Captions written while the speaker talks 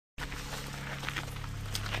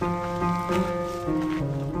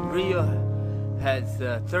Rio has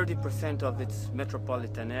 30% of its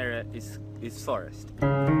metropolitan area is forest.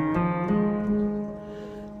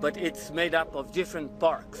 But it's made up of different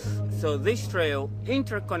parks. So this trail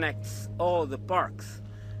interconnects all the parks,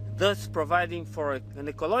 thus providing for an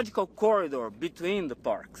ecological corridor between the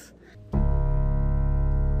parks.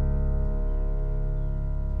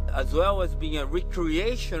 As well as being a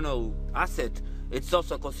recreational asset, it's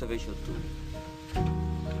also a conservation tool.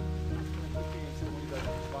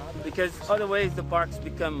 Because otherwise the parks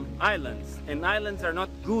become islands, and islands are not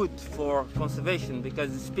good for conservation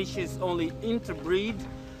because the species only interbreed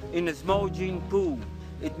in a small gene pool.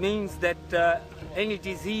 It means that any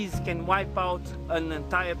disease can wipe out an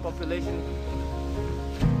entire population.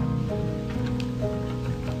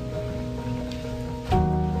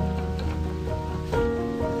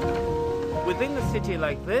 Within a city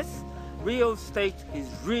like this, real estate is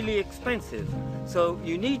really expensive, so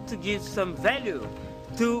you need to give some value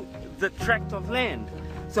to the tract of land.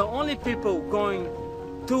 So only people going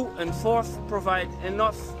to and forth provide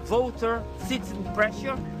enough voter citizen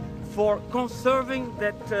pressure for conserving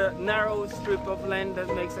that narrow strip of land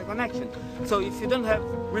that makes a connection. So if you don't have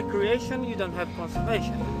recreation, you don't have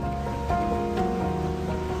conservation.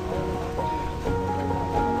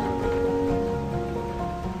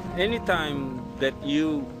 Anytime that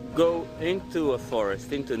you go into a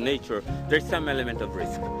forest, into nature, there's some element of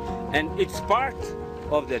risk. And it's part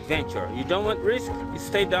of the adventure. You don't want risk, you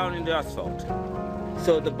stay down in the asphalt.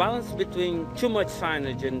 So the balance between too much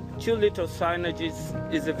signage and too little signage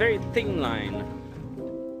is a very thin line.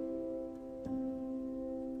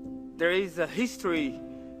 There is a history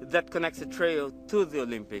that connects the trail to the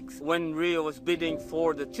Olympics. When Rio was bidding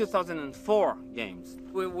for the 2004 Games,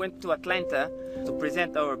 we went to Atlanta to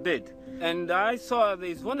present our bid. And I saw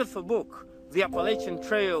this wonderful book, The Appalachian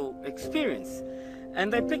Trail Experience.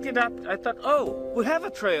 And I picked it up. I thought, oh, we have a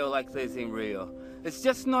trail like this in Rio. It's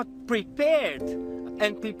just not prepared,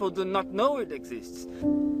 and people do not know it exists.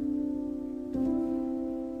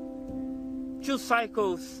 Two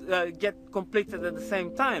cycles get completed at the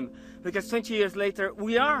same time, because 20 years later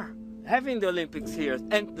we are having the Olympics here,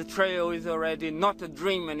 and the trail is already not a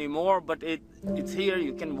dream anymore, but it's here,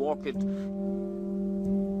 you can walk it.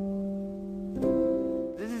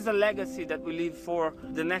 This is a legacy that we leave for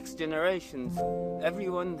the next generations.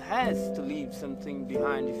 Everyone has to leave something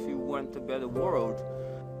behind if you want a better world.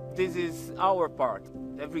 This is our part.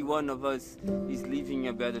 Every one of us is leaving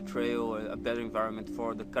a better trail, a better environment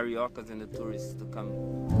for the Cariocas and the tourists to come.